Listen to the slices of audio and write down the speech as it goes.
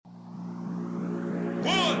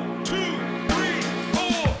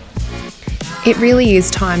It really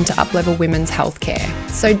is time to uplevel women's healthcare.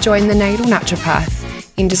 So join the Natal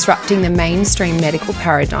Naturopath in disrupting the mainstream medical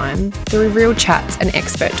paradigm through real chats and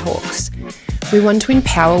expert talks. We want to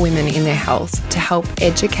empower women in their health to help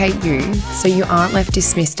educate you so you aren't left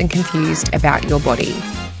dismissed and confused about your body.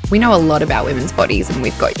 We know a lot about women's bodies and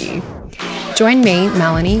we've got you. Join me,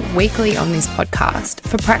 Melanie, weekly on this podcast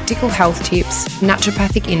for practical health tips,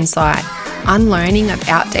 naturopathic insight, unlearning of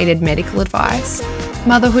outdated medical advice,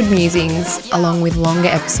 motherhood musings, along with longer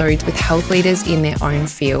episodes with health leaders in their own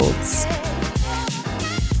fields.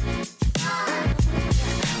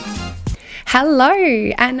 Hello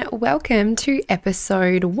and welcome to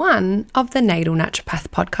episode 1 of the Natal Naturopath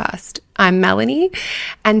podcast. I'm Melanie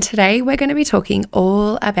and today we're going to be talking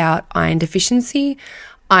all about iron deficiency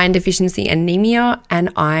anemia, and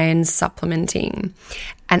iron supplementing.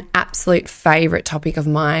 An absolute favourite topic of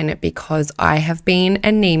mine because I have been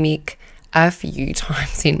anemic a few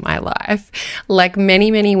times in my life. Like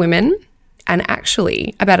many women, and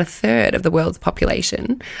actually about a third of the world's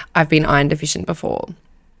population, I've been iron deficient before.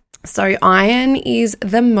 So iron is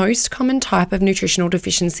the most common type of nutritional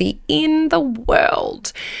deficiency in the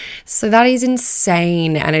world. So that is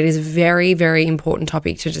insane, and it is a very, very important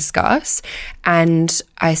topic to discuss. And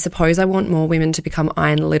I suppose I want more women to become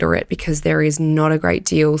iron literate because there is not a great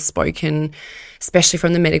deal spoken, especially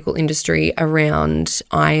from the medical industry, around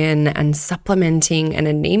iron and supplementing and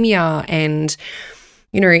anemia. And,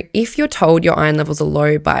 you know, if you're told your iron levels are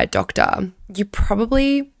low by a doctor, you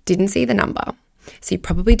probably didn't see the number. So you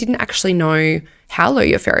probably didn't actually know how low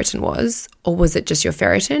your ferritin was, or was it just your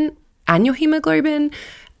ferritin and your hemoglobin?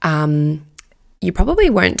 You probably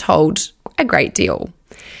weren't told a great deal.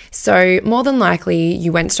 So more than likely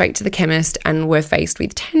you went straight to the chemist and were faced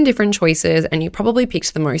with 10 different choices, and you probably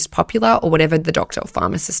picked the most popular or whatever the doctor or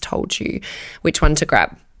pharmacist told you which one to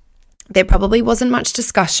grab. There probably wasn't much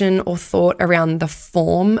discussion or thought around the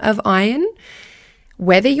form of iron,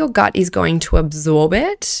 whether your gut is going to absorb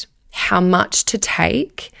it, how much to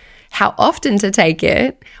take, how often to take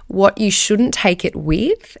it, what you shouldn't take it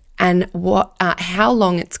with, and how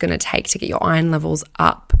long it's going to take to get your iron levels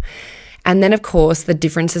up. And then, of course, the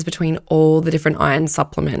differences between all the different iron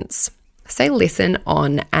supplements. So listen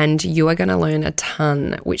on and you are going to learn a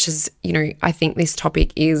ton, which is, you know, I think this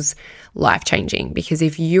topic is life-changing because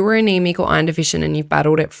if you are anemic or iron deficient and you've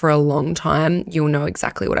battled it for a long time, you'll know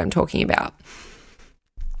exactly what I'm talking about.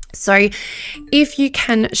 So if you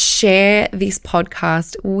can share this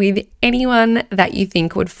podcast with anyone that you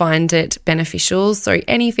think would find it beneficial, so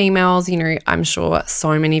any females, you know, I'm sure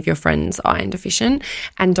so many of your friends are iron deficient,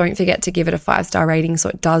 and don't forget to give it a 5-star rating so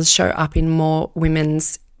it does show up in more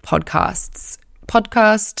women's podcast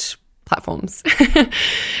platforms.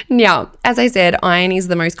 Now, as I said, iron is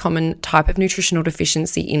the most common type of nutritional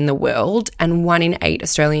deficiency in the world, and 1 in 8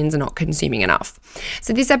 Australians are not consuming enough.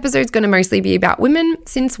 So this episode is going to mostly be about women,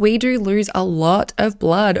 since we do lose a lot of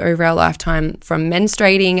blood over our lifetime from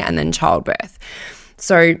menstruating and then childbirth.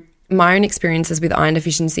 So my own experiences with iron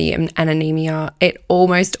deficiency and anemia, it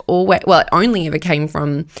only ever came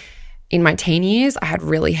from in my teen years. I had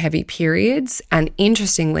really heavy periods, and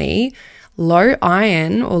interestingly, low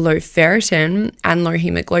iron or low ferritin and low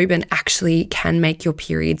hemoglobin actually can make your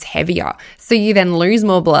periods heavier. So you then lose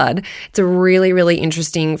more blood. It's a really, really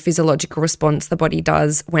interesting physiological response the body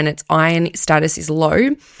does when its iron status is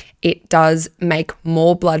low. It does make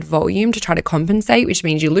more blood volume to try to compensate, which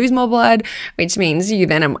means you lose more blood, which means you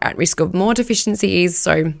then are at risk of more deficiencies.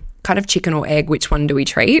 So kind of chicken or egg, which one do we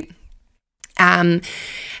treat?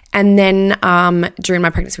 And then during my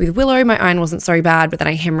pregnancy with Willow, my iron wasn't so bad, but then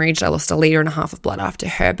I hemorrhaged. I lost 1.5 liters of blood after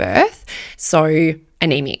her birth. So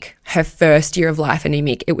anemic. Her first year of life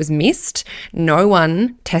anemic. It was missed. No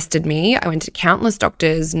one tested me. I went to countless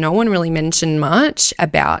doctors. No one really mentioned much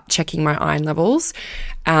about checking my iron levels.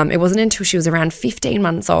 It wasn't until she was around 15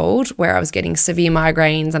 months old where I was getting severe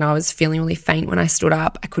migraines and I was feeling really faint when I stood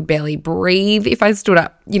up. I could barely breathe if I stood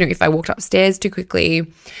up, you know, if I walked upstairs too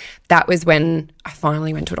quickly. That was when I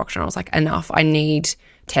finally went to a doctor and I was like, enough, I need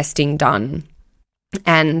testing done.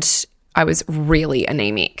 And I was really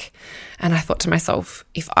anemic. And I thought to myself,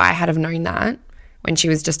 if I had have known that when she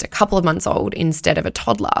was just a couple of months old instead of a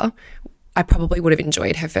toddler, I probably would have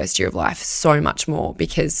enjoyed her first year of life so much more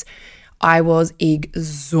because I was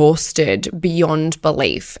exhausted beyond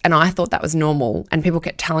belief. And I thought that was normal. And people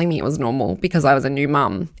kept telling me it was normal because I was a new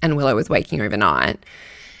mum and Willow was waking overnight.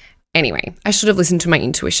 Anyway, I should have listened to my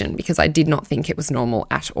intuition because I did not think it was normal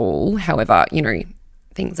at all. However, you know,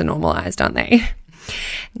 things are normalized, aren't they?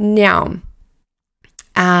 Now,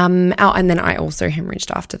 And then I also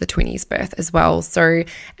hemorrhaged after the twinnies birth as well. So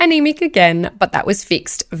anemic again, but that was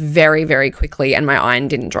fixed very, very quickly. And my iron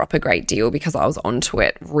didn't drop a great deal because I was onto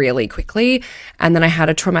it really quickly. And then I had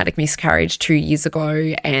a traumatic miscarriage 2 years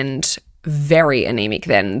ago and very anemic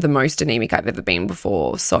then, the most anemic I've ever been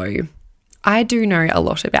before. So I do know a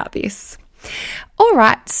lot about this. All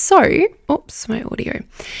right, so, oops, my audio.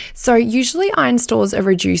 So usually iron stores are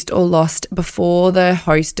reduced or lost before the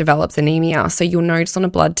host develops anemia. So you'll notice on a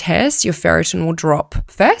blood test, your ferritin will drop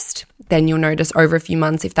first. Then you'll notice over a few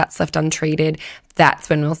months, if that's left untreated, that's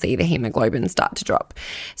when we'll see the hemoglobin start to drop.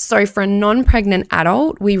 So for a non-pregnant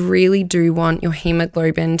adult, we really do want your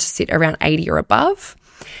hemoglobin to sit around 80 or above.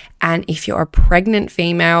 And if you're a pregnant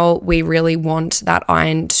female, we really want that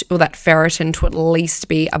iron or that ferritin to at least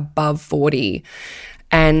be above 40.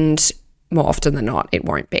 And more often than not, it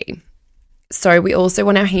won't be. So we also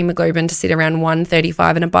want our hemoglobin to sit around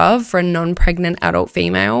 135 and above for a non-pregnant adult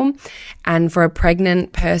female. And for a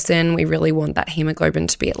pregnant person, we really want that hemoglobin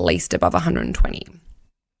to be at least above 120.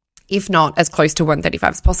 If not as close to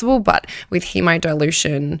 135 as possible, but with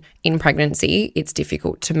hemodilution in pregnancy, it's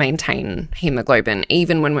difficult to maintain hemoglobin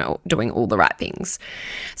even when we're doing all the right things.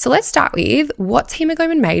 So let's start with, what's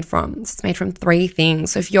hemoglobin made from? So it's made from 3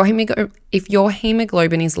 things. So if your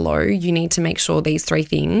hemoglobin is low, you need to make sure these 3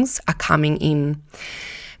 things are coming in.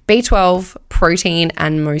 B12, protein,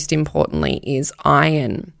 and most importantly is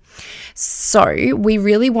iron. So we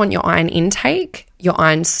really want your iron intake, your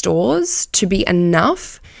iron stores to be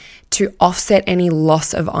enough to offset any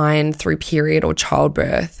loss of iron through period or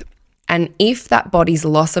childbirth. And if that body's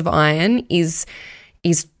loss of iron is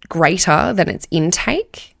greater than its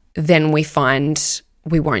intake, then we find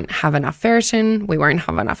we won't have enough ferritin, we won't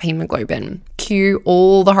have enough hemoglobin. Cue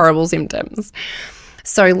all the horrible symptoms.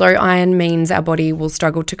 So low iron means our body will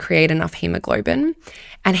struggle to create enough hemoglobin,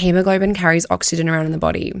 and hemoglobin carries oxygen around in the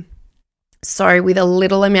body. So with a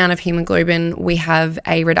little amount of hemoglobin, we have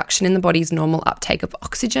a reduction in the body's normal uptake of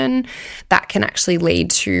oxygen that can actually lead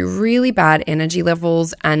to really bad energy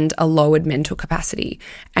levels and a lowered mental capacity.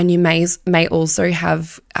 And you may also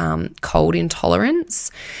have cold intolerance,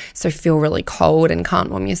 so feel really cold and can't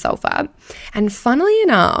warm yourself up. And funnily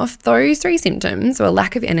enough, those 3 symptoms, or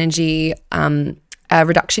lack of energy, a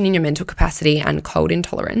reduction in your mental capacity, and cold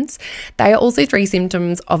intolerance, they are also 3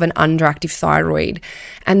 symptoms of an underactive thyroid.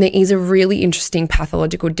 And there is a really interesting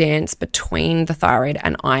pathological dance between the thyroid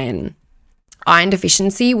and iron. Iron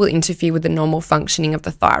deficiency will interfere with the normal functioning of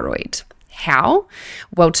the thyroid. How?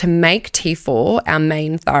 Well, to make T4, our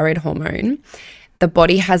main thyroid hormone, the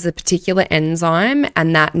body has a particular enzyme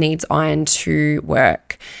and that needs iron to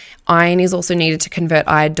work. Iron is also needed to convert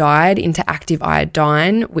iodide into active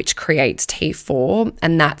iodine, which creates T4,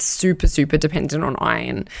 and that's super, super dependent on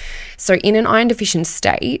iron. So in an iron deficient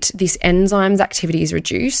state, this enzyme's activity is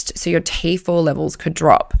reduced, so your T4 levels could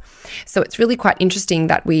drop. So it's really quite interesting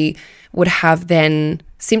that we would have then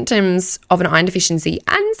symptoms of an iron deficiency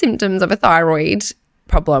and symptoms of a thyroid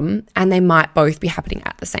problem, and they might both be happening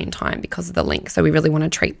at the same time because of the link. So we really want to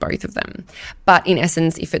treat both of them. But in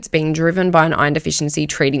essence, if it's being driven by an iron deficiency,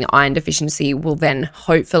 treating the iron deficiency will then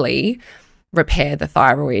hopefully repair the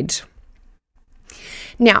thyroid.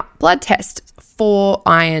 Now, blood test for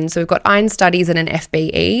iron. So we've got iron studies and an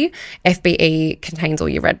FBE. FBE contains all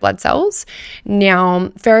your red blood cells. Now,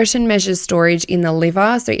 ferritin measures storage in the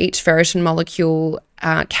liver. So each ferritin molecule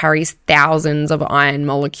carries thousands of iron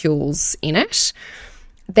molecules in it.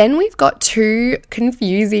 Then we've got 2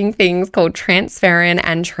 confusing things called transferrin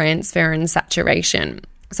and transferrin saturation.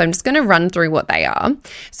 So I'm just going to run through what they are.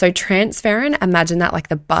 So transferrin, imagine that like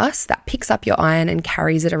the bus that picks up your iron and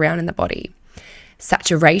carries it around in the body.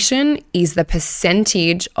 Saturation is the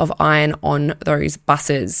percentage of iron on those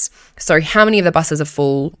buses. So how many of the buses are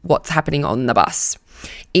full? What's happening on the bus?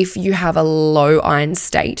 If you have a low iron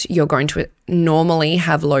state, you're going to normally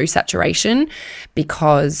have low saturation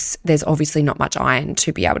because there's obviously not much iron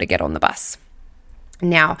to be able to get on the bus.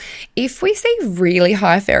 Now, if we see really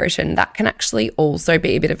high ferritin, that can actually also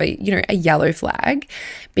be a bit of a yellow flag,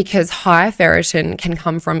 because high ferritin can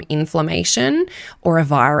come from inflammation or a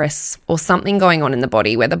virus or something going on in the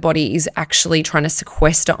body where the body is actually trying to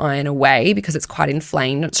sequester iron away because it's quite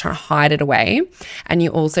inflamed. It's trying to hide it away. And you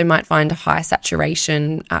also might find a high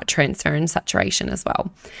saturation, transferrin saturation as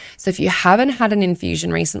well. So if you haven't had an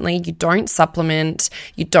infusion recently, you don't supplement,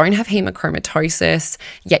 you don't have hemochromatosis,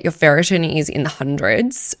 yet your ferritin is in the hundreds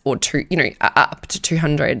or up to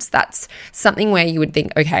 200s, that's something where you would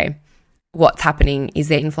think, okay, what's happening? Is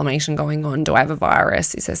there inflammation going on? Do I have a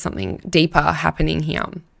virus? Is there something deeper happening here?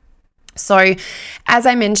 So as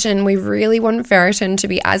I mentioned, we really want ferritin to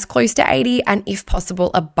be as close to 80 and if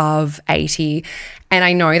possible above 80. And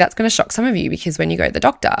I know that's going to shock some of you because when you go to the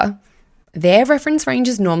doctor, their reference range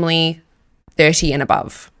is normally 30 and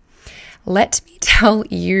above. Let me tell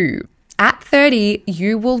you, at 30,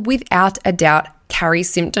 you will without a doubt carry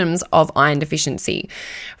symptoms of iron deficiency.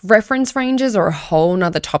 Reference ranges are a whole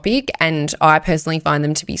nother topic, and I personally find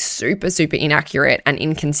them to be super, super inaccurate and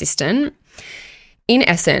inconsistent. In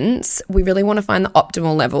essence, we really want to find the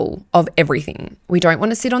optimal level of everything. We don't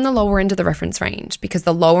want to sit on the lower end of the reference range because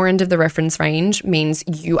the lower end of the reference range means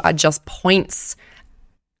you are just points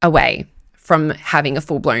away from having a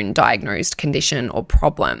full-blown diagnosed condition or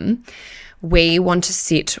problem. We want to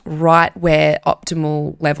sit right where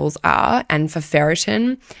optimal levels are. And for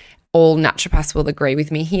ferritin, all naturopaths will agree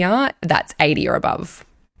with me here, that's 80 or above.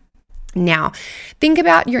 Now, think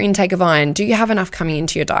about your intake of iron. Do you have enough coming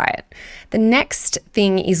into your diet? The next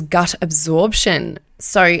thing is gut absorption.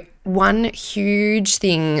 So one huge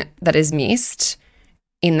thing that is missed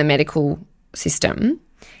in the medical system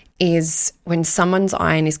is when someone's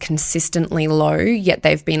iron is consistently low, yet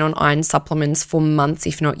they've been on iron supplements for months,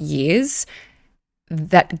 if not years,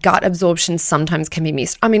 that gut absorption sometimes can be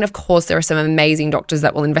missed. I mean, of course, there are some amazing doctors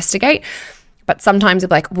that will investigate, but sometimes they're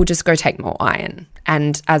like, we'll just go take more iron.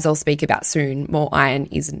 And as I'll speak about soon, more iron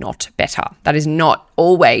is not better. That is not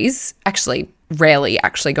always, rarely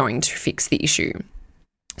going to fix the issue.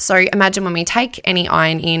 So imagine when we take any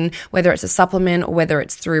iron in, whether it's a supplement or whether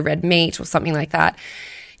it's through red meat or something like that,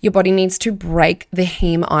 your body needs to break the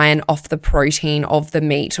heme iron off the protein of the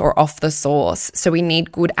meat or off the source. So we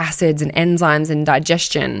need good acids and enzymes and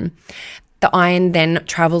digestion. The iron then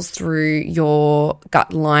travels through your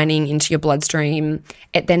gut lining into your bloodstream.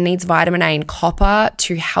 It then needs vitamin A and copper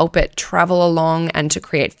to help it travel along and to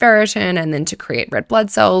create ferritin and then to create red blood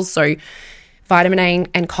cells. So vitamin A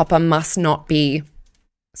and copper must not be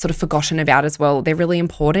sort of forgotten about as well. They're really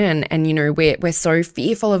important. And, you know, we're so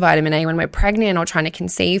fearful of vitamin A when we're pregnant or trying to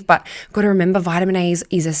conceive, but we've got to remember vitamin A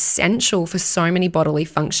is essential for so many bodily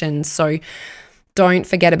functions. So don't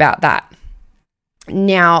forget about that.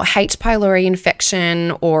 Now, H. pylori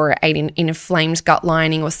infection or an inflamed gut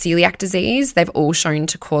lining or celiac disease, they've all shown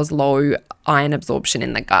to cause low iron absorption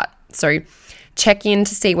in the gut. So check in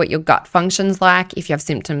to see what your gut functions like. If you have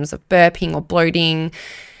symptoms of burping or bloating,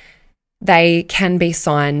 they can be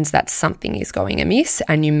signs that something is going amiss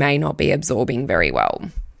and you may not be absorbing very well.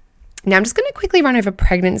 Now, I'm just going to quickly run over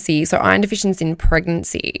pregnancy. So iron deficiency in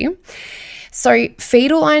pregnancy. So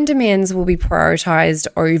fetal iron demands will be prioritized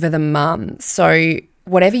over the mum. So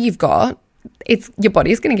whatever you've got, your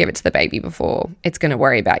body is going to give it to the baby before it's going to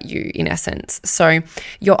worry about you, in essence. So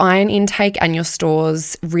your iron intake and your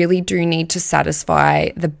stores really do need to satisfy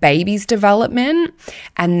the baby's development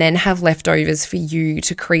and then have leftovers for you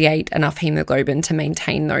to create enough hemoglobin to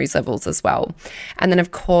maintain those levels as well. And then,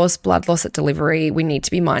 of course, blood loss at delivery, we need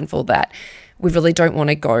to be mindful that we really don't want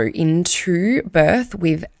to go into birth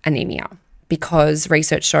with anemia because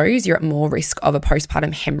research shows you're at more risk of a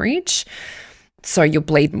postpartum hemorrhage. So you'll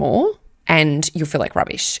bleed more and you'll feel like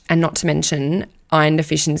rubbish. And not to mention, iron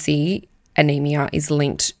deficiency anemia is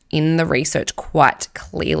linked in the research quite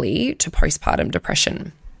clearly to postpartum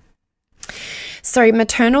depression. So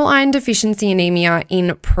maternal iron deficiency anemia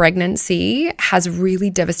in pregnancy has really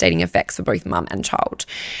devastating effects for both mum and child.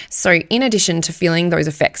 So in addition to feeling those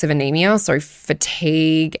effects of anemia, so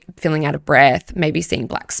fatigue, feeling out of breath, maybe seeing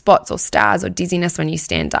black spots or stars or dizziness when you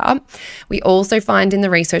stand up, we also find in the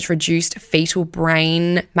research reduced fetal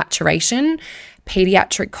brain maturation,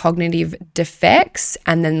 pediatric cognitive defects,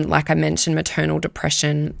 and then, like I mentioned, maternal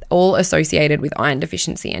depression, all associated with iron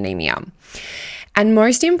deficiency anemia. And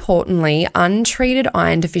most importantly, untreated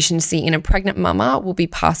iron deficiency in a pregnant mama will be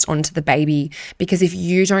passed on to the baby because if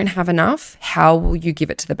you don't have enough, how will you give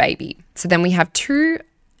it to the baby? So then we have two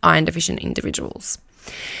iron deficient individuals.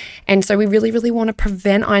 And so we really, really want to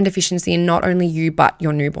prevent iron deficiency in not only you, but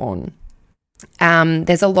your newborn.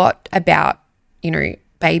 There's a lot about,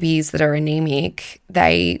 babies that are anemic.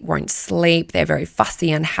 They won't sleep. They're very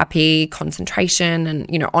fussy, unhappy, concentration,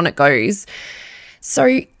 and, on it goes.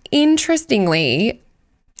 So interestingly,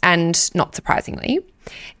 and not surprisingly,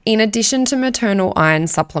 in addition to maternal iron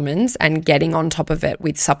supplements and getting on top of it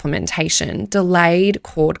with supplementation, delayed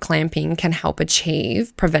cord clamping can help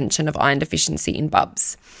achieve prevention of iron deficiency in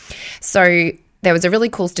bubs. So there was a really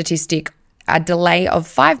cool statistic a delay of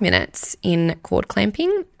 5 minutes in cord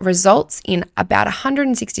clamping results in about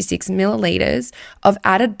 166 milliliters of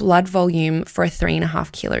added blood volume for a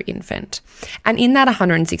 3.5 kilo infant. And in that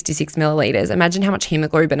 166 milliliters, imagine how much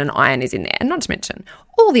hemoglobin and iron is in there, and not to mention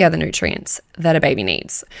all the other nutrients that a baby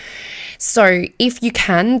needs. So if you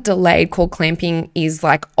can, delayed cord clamping is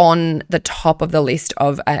like on the top of the list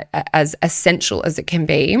of as essential as it can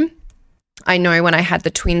be. I know when I had the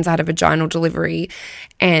twins, I had a vaginal delivery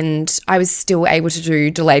and I was still able to do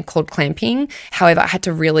delayed cord clamping. However, I had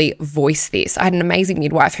to really voice this. I had an amazing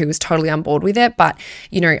midwife who was totally on board with it, but,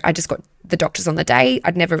 I just got the doctors on the day.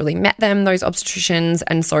 I'd never really met them, those obstetricians.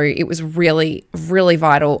 And so it was really, really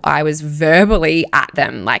vital. I was verbally at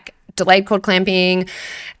them, like, delayed cord clamping.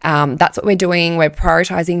 That's what we're doing. We're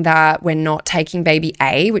prioritizing that. We're not taking baby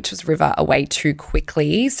A, which was River, away too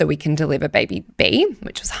quickly so we can deliver baby B,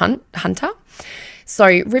 which was Hunter. So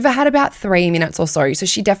River had about 3 minutes or so. So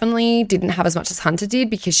she definitely didn't have as much as Hunter did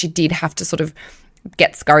because she did have to sort of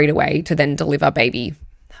get scurried away to then deliver baby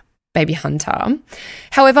Hunter.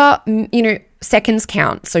 However, seconds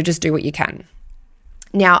count. So just do what you can.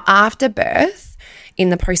 Now, after birth, in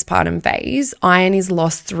the postpartum phase, iron is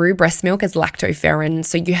lost through breast milk as lactoferrin,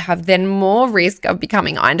 so you have then more risk of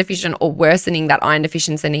becoming iron deficient or worsening that iron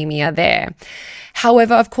deficiency anemia there.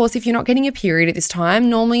 However, of course, if you're not getting a period at this time,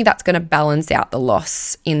 normally that's going to balance out the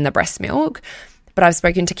loss in the breast milk. But I've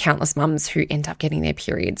spoken to countless mums who end up getting their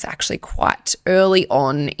periods actually quite early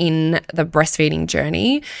on in the breastfeeding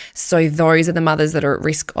journey. So those are the mothers that are at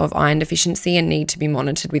risk of iron deficiency and need to be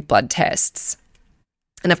monitored with blood tests.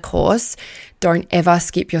 And of course, don't ever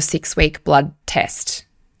skip your 6-week blood test.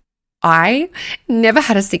 I never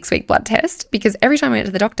had a 6-week blood test because every time I went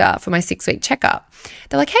to the doctor for my 6-week checkup,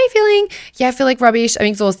 they're like, "Hey, feeling?" "Yeah, I feel like rubbish. I'm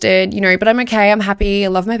exhausted, but I'm okay. I'm happy. I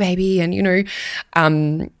love my baby." And,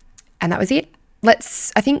 and that was it.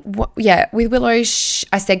 With Willow, I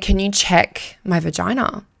said, "Can you check my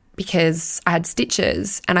vagina? Because I had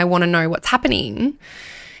stitches and I want to know what's happening."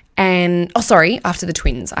 And, after the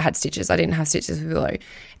twins, I had stitches. I didn't have stitches with Willow.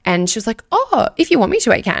 And she was like, "Oh, if you want me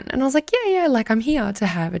to, I can." And I was like, yeah, like I'm here to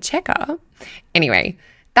have a checkup. Anyway,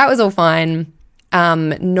 that was all fine.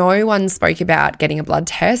 No one spoke about getting a blood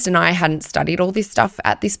test, and I hadn't studied all this stuff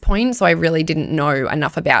at this point, so I really didn't know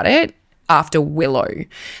enough about it after Willow.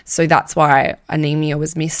 So that's why anemia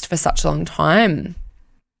was missed for such a long time.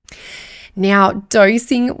 Now,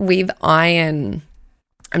 dosing with iron.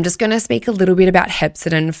 I'm just going to speak a little bit about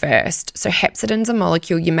hepcidin first. So hepcidin's a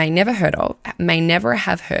molecule you may never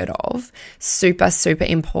have heard of. Super, super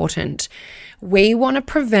important. We want to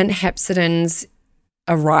prevent hepcidin's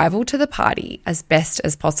arrival to the party as best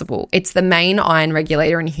as possible. It's the main iron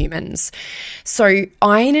regulator in humans. So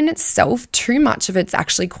iron in itself, too much of it's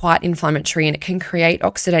actually quite inflammatory and it can create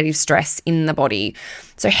oxidative stress in the body.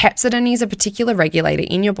 So hepcidin is a particular regulator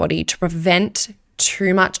in your body to prevent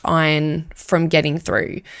too much iron from getting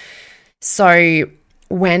through. So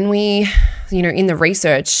when we, in the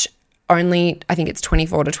research, only I think it's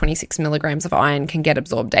 24 to 26 milligrams of iron can get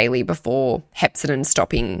absorbed daily before hepcidin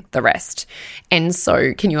stopping the rest. And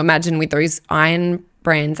so can you imagine with those iron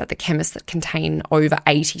brands at the chemist that contain over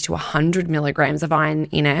 80 to 100 milligrams of iron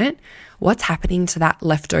in it, what's happening to that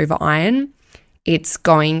leftover iron? It's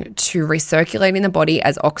going to recirculate in the body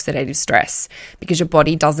as oxidative stress because your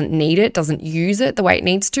body doesn't need it, doesn't use it the way it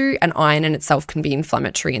needs to, and iron in itself can be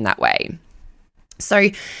inflammatory in that way. So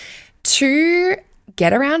to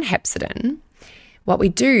get around hepcidin, what we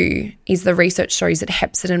do is the research shows that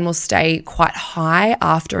hepcidin will stay quite high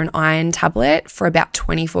after an iron tablet for about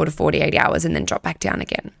 24 to 48 hours and then drop back down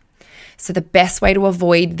again. So the best way to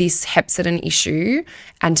avoid this hepcidin issue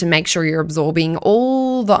and to make sure you're absorbing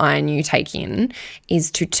all the iron you take in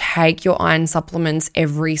is to take your iron supplements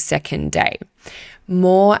every second day.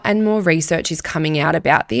 More and more research is coming out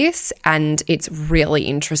about this, and it's really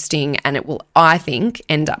interesting, and it will, I think,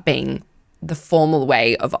 end up being the formal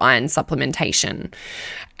way of iron supplementation.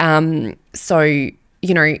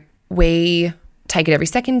 We take it every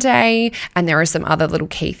second day, and there are some other little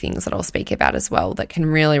key things that I'll speak about as well that can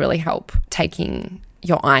really, really help taking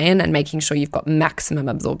your iron and making sure you've got maximum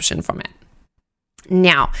absorption from it.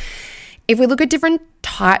 Now, if we look at different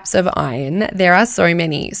types of iron, there are so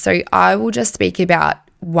many. So I will just speak about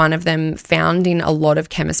one of them found in a lot of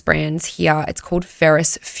chemist brands here. It's called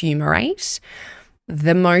ferrous fumarate,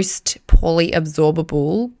 the most poorly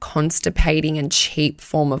absorbable, constipating and cheap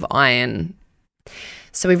form of iron.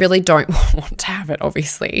 So we really don't want to have it,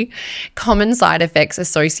 obviously. Common side effects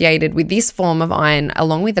associated with this form of iron,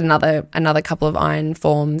 along with another couple of iron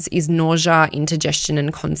forms, is nausea, indigestion,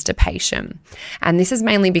 and constipation. And this is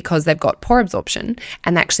mainly because they've got poor absorption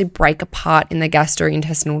and they actually break apart in the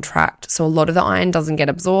gastrointestinal tract. So a lot of the iron doesn't get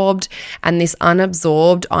absorbed, and this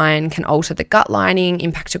unabsorbed iron can alter the gut lining,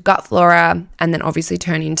 impact your gut flora, and then obviously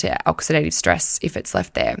turn into oxidative stress if it's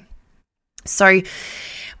left there. So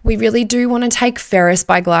we really do want to take ferrous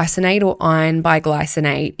biglycinate or iron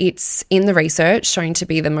biglycinate. It's in the research shown to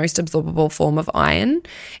be the most absorbable form of iron.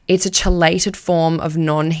 It's a chelated form of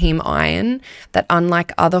non-heme iron that,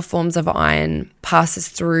 unlike other forms of iron, passes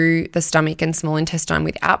through the stomach and small intestine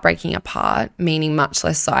without breaking apart, meaning much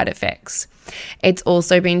less side effects. It's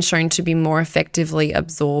also been shown to be more effectively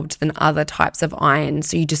absorbed than other types of iron,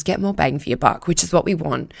 so you just get more bang for your buck, which is what we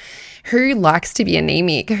want. Who likes to be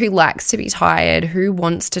anemic? Who likes to be tired? Who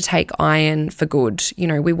wants to take iron for good?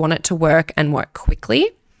 We want it to work and work quickly.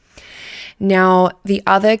 Now, the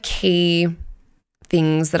other key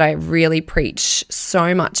things that I really preach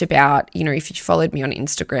so much about, if you followed me on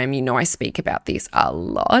Instagram, I speak about this a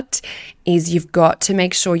lot, is you've got to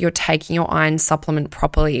make sure you're taking your iron supplement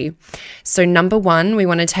properly. So number one, we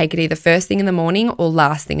want to take it either first thing in the morning or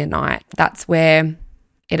last thing at night. That's where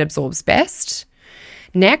it absorbs best.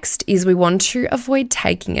 Next is we want to avoid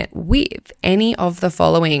taking it with any of the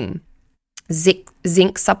following: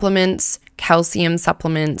 zinc supplements, calcium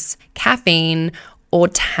supplements, caffeine, or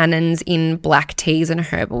tannins in black teas and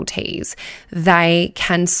herbal teas. They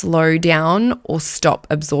can slow down or stop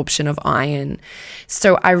absorption of iron.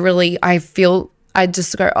 So I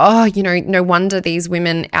just go, no wonder these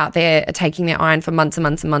women out there are taking their iron for months and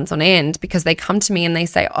months and months on end, because they come to me and they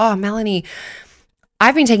say, oh, Melanie,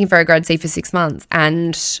 I've been taking Ferrograd C for 6 months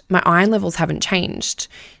and my iron levels haven't changed.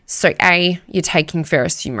 So A, you're taking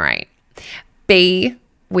ferrous fumarate. B,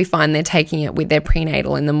 we find they're taking it with their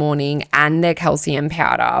prenatal in the morning and their calcium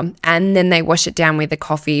powder, and then they wash it down with the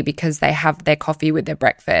coffee because they have their coffee with their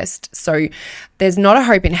breakfast. So there's not a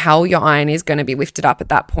hope in hell your iron is going to be lifted up at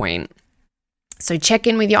that point. So check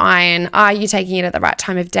in with your iron. Are you taking it at the right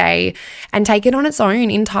time of day? And take it on its own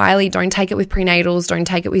entirely. Don't take it with prenatals. Don't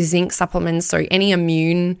take it with zinc supplements. So any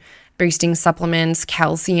immune boosting supplements,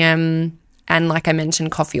 calcium, and like I mentioned,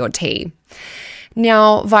 coffee or tea.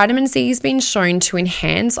 Now, vitamin C has been shown to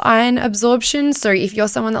enhance iron absorption. So if you're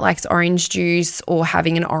someone that likes orange juice or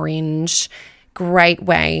having an orange, great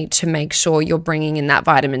way to make sure you're bringing in that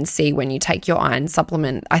vitamin C when you take your iron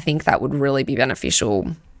supplement. I think that would really be beneficial.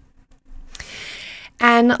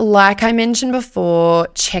 And like I mentioned before,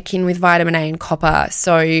 check in with vitamin A and copper.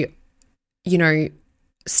 So,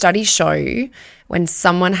 studies show when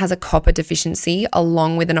someone has a copper deficiency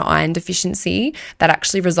along with an iron deficiency, that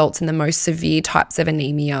actually results in the most severe types of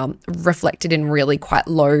anemia, reflected in really quite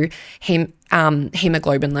low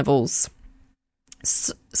hemoglobin levels.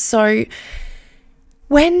 So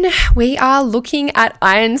when we are looking at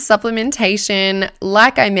iron supplementation,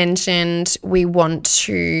 like I mentioned, we want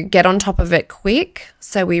to get on top of it quick.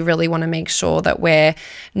 So we really want to make sure that we're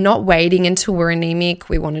not waiting until we're anemic.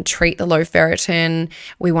 We want to treat the low ferritin.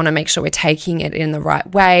 We want to make sure we're taking it in the right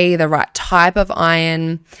way, the right type of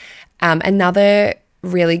iron. Another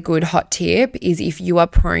really good hot tip is if you are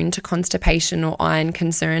prone to constipation or iron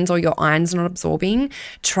concerns, or your iron's not absorbing,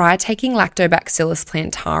 try taking Lactobacillus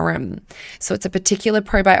plantarum. So it's a particular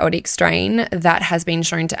probiotic strain that has been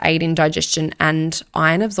shown to aid in digestion and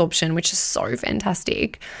iron absorption, which is so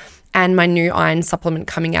fantastic. And my new iron supplement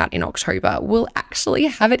coming out in October will actually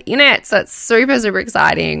have it in it. So it's super, super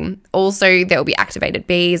exciting. Also, there will be activated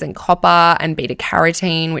Bs and copper and beta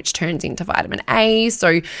carotene, which turns into vitamin A.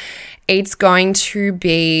 So it's going to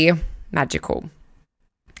be magical.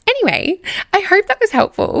 Anyway, I hope that was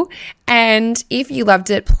helpful. And if you loved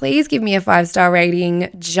it, please give me a 5-star rating,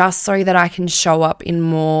 just so that I can show up in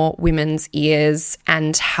more women's ears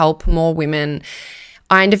and help more women.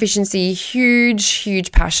 Iron deficiency,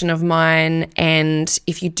 huge passion of mine. And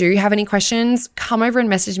if you do have any questions, come over and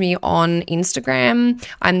message me on Instagram.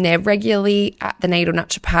 I'm there regularly at The Natal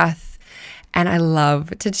Naturopath, and I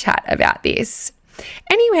love to chat about this.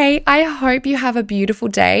 Anyway, I hope you have a beautiful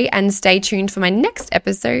day and stay tuned for my next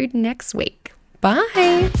episode next week.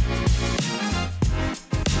 Bye.